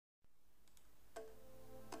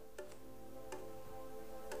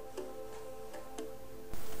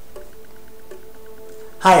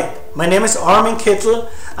Hi, my name is Armin Kittel.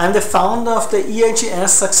 I'm the founder of the EHES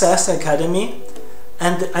Success Academy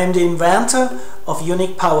and I'm the inventor of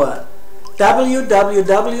Unique Power. www.ehes.de.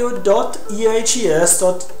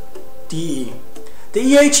 The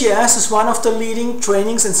EHES is one of the leading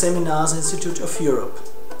trainings and seminars institute of Europe.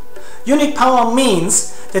 Unique Power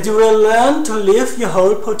means that you will learn to live your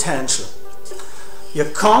whole potential. Your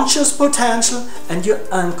conscious potential and your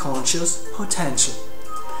unconscious potential.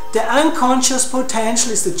 The unconscious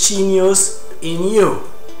potential is the genius in you.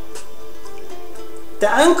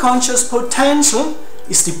 The unconscious potential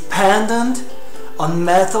is dependent on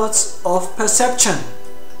methods of perception.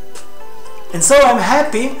 And so I'm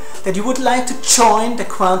happy that you would like to join the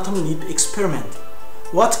Quantum Leap experiment.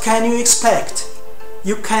 What can you expect?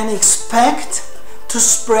 You can expect to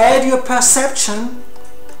spread your perception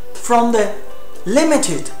from the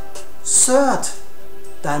limited third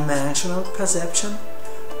dimensional perception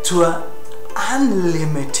to an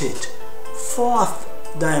unlimited fourth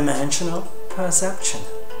dimensional perception.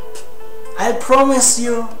 I promise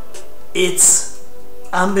you, it's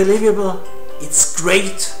unbelievable, it's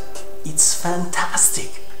great, it's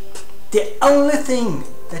fantastic. The only thing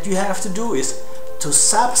that you have to do is to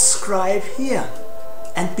subscribe here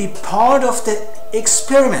and be part of the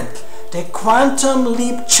experiment, the Quantum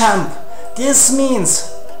Leap jump. This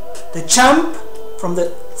means the jump from the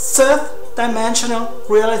third dimensional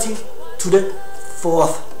reality to the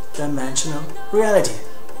fourth dimensional reality.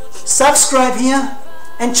 Subscribe here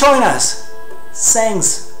and join us.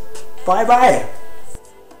 Thanks. Bye bye.